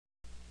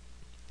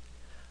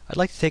I'd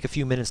like to take a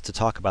few minutes to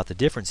talk about the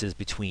differences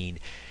between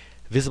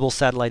visible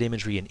satellite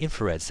imagery and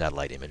infrared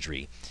satellite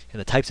imagery and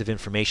the types of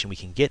information we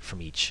can get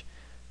from each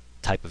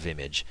type of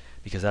image,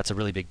 because that's a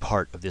really big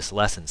part of this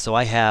lesson. So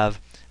I have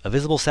a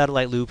visible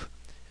satellite loop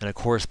and a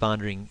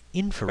corresponding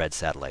infrared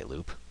satellite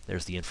loop.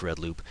 There's the infrared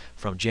loop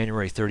from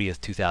January 30th,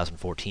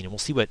 2014, and we'll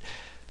see what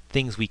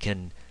things we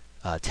can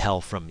tell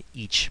from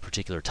each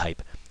particular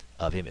type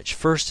of image.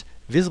 First,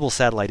 visible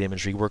satellite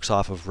imagery works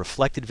off of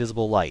reflected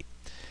visible light.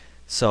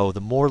 So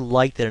the more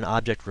light that an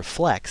object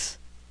reflects,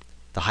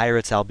 the higher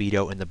its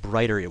albedo and the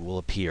brighter it will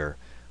appear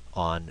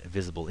on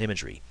visible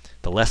imagery.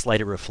 The less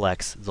light it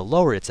reflects, the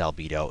lower its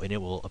albedo and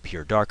it will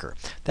appear darker.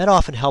 That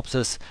often helps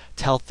us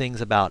tell things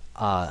about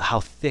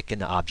how thick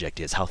an object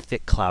is, how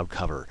thick cloud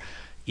cover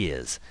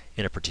is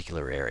in a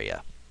particular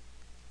area.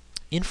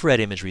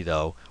 Infrared imagery,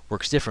 though,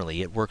 works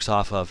differently. It works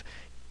off of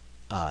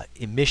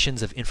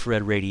emissions of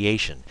infrared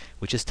radiation,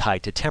 which is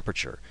tied to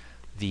temperature.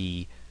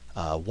 The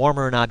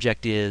warmer an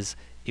object is,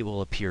 it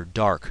will appear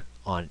dark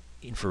on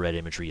infrared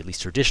imagery, at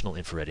least traditional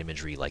infrared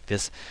imagery like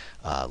this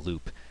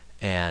loop.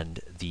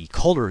 And the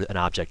colder an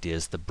object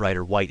is, the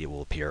brighter white it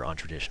will appear on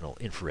traditional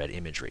infrared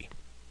imagery.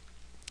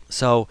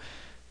 So,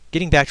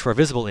 getting back to our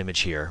visible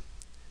image here,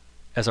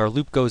 as our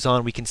loop goes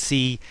on, we can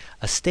see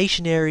a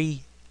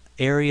stationary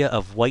area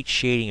of white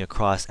shading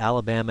across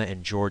Alabama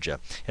and Georgia.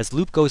 As the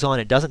loop goes on,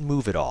 it doesn't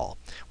move at all,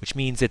 which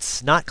means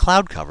it's not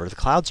cloud cover. The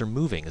clouds are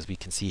moving, as we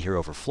can see here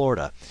over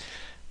Florida.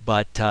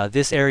 But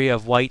this area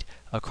of white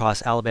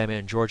across Alabama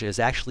and Georgia is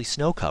actually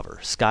snow cover.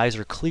 Skies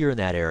are clear in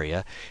that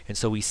area, and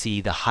so we see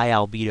the high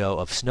albedo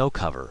of snow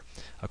cover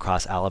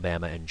across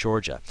Alabama and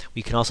Georgia.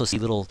 We can also see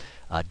little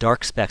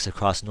dark specks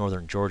across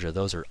northern Georgia.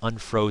 Those are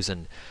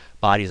unfrozen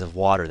bodies of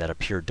water that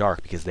appear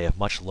dark because they have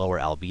much lower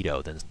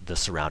albedo than the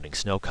surrounding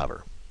snow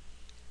cover.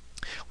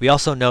 We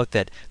also note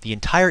that the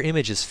entire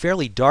image is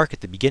fairly dark at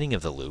the beginning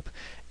of the loop,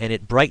 and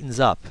it brightens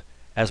up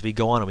as we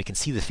go on and we can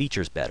see the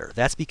features better.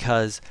 That's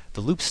because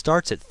the loop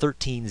starts at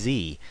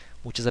 13Z,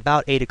 which is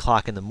about 8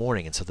 o'clock in the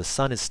morning, and so the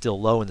sun is still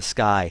low in the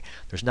sky.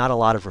 There's not a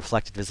lot of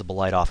reflected visible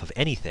light off of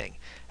anything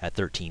at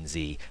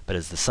 13Z, but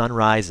as the sun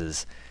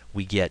rises,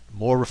 we get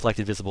more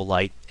reflected visible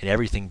light and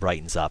everything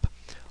brightens up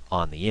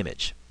on the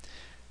image.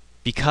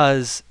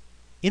 Because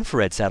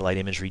infrared satellite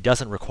imagery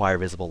doesn't require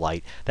visible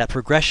light, that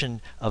progression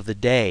of the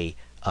day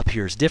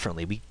appears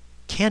differently. We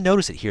can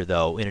notice it here,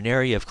 though, in an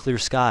area of clear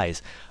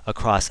skies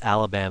across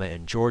Alabama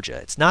and Georgia.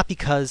 It's not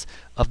because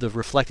of the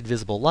reflected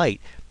visible light,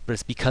 but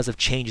it's because of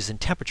changes in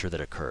temperature that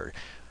occurred.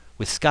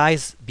 With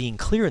skies being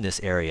clear in this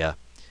area,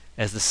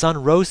 as the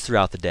sun rose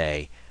throughout the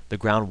day, the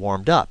ground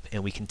warmed up,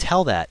 and we can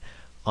tell that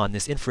on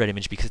this infrared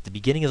image because at the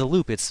beginning of the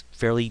loop it's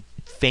fairly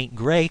faint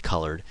gray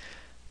colored,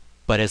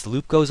 but as the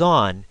loop goes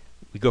on,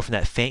 we go from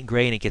that faint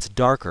gray and it gets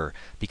darker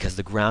because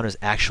the ground is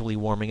actually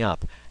warming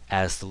up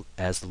as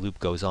the loop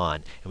goes on,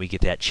 and we get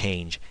that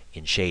change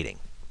in shading.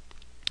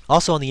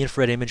 Also on the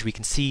infrared image, we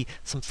can see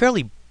some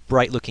fairly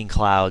bright looking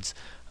clouds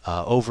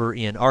over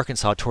in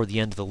Arkansas toward the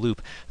end of the loop.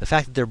 The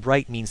fact that they're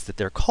bright means that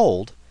they're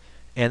cold,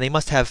 and they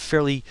must have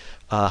fairly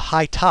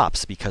high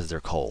tops because they're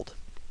cold.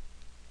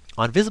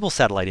 On visible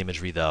satellite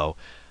imagery, though,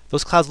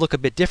 those clouds look a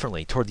bit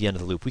differently toward the end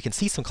of the loop. We can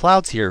see some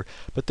clouds here,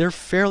 but they're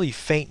fairly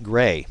faint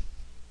gray,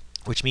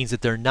 which means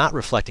that they're not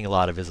reflecting a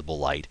lot of visible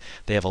light.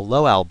 They have a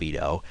low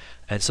albedo,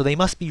 and so they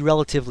must be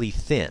relatively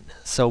thin.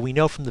 So we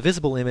know from the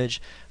visible image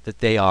that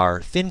they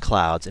are thin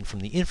clouds, and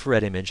from the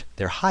infrared image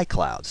they're high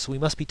clouds. So we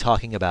must be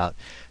talking about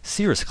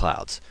cirrus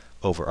clouds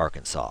over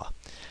Arkansas.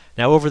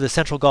 Now over the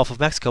central Gulf of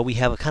Mexico, we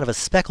have a kind of a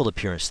speckled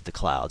appearance to the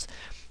clouds.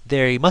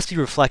 They must be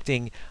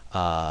reflecting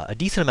a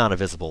decent amount of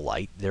visible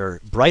light. They're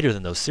brighter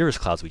than those cirrus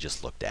clouds we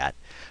just looked at.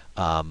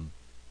 But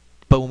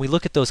when we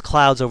look at those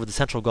clouds over the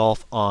central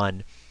Gulf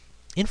on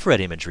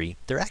infrared imagery,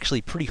 they're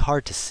actually pretty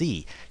hard to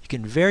see. You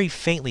can very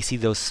faintly see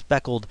those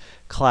speckled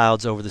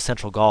clouds over the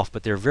central Gulf,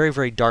 but they're very,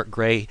 very dark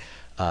gray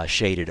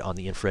shaded on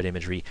the infrared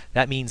imagery.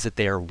 That means that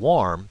they are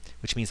warm,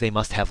 which means they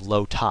must have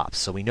low tops.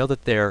 So we know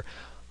that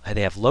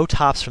they have low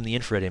tops from the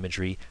infrared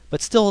imagery,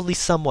 but still at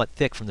least somewhat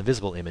thick from the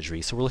visible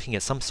imagery. So we're looking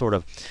at some sort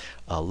of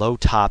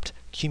low-topped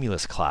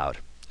cumulus cloud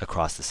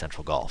across the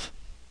central Gulf.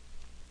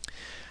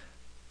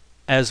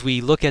 As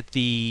we look at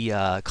the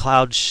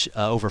clouds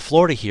over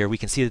Florida here, we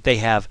can see that they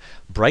have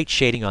bright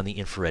shading on the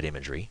infrared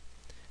imagery,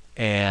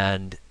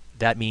 and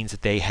that means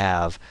that they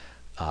have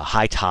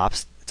high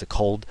tops. It's a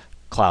cold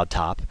cloud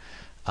top.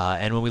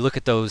 And when we look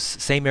at those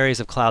same areas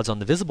of clouds on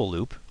the visible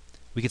loop,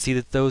 we can see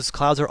that those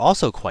clouds are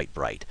also quite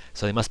bright.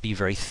 So they must be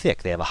very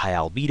thick. They have a high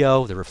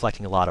albedo. They're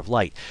reflecting a lot of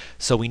light.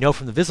 So we know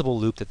from the visible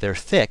loop that they're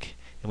thick,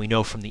 and we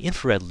know from the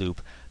infrared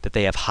loop that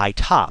they have high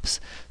tops.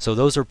 So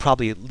those are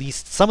probably, at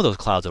least some of those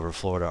clouds over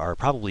Florida are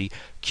probably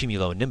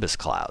cumulonimbus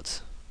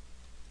clouds.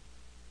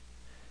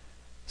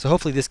 So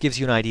hopefully this gives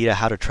you an idea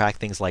how to track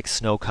things like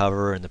snow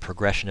cover and the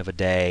progression of a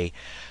day,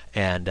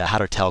 and how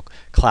to tell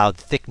cloud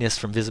thickness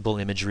from visible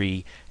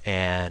imagery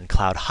and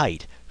cloud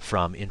height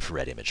from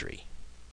infrared imagery.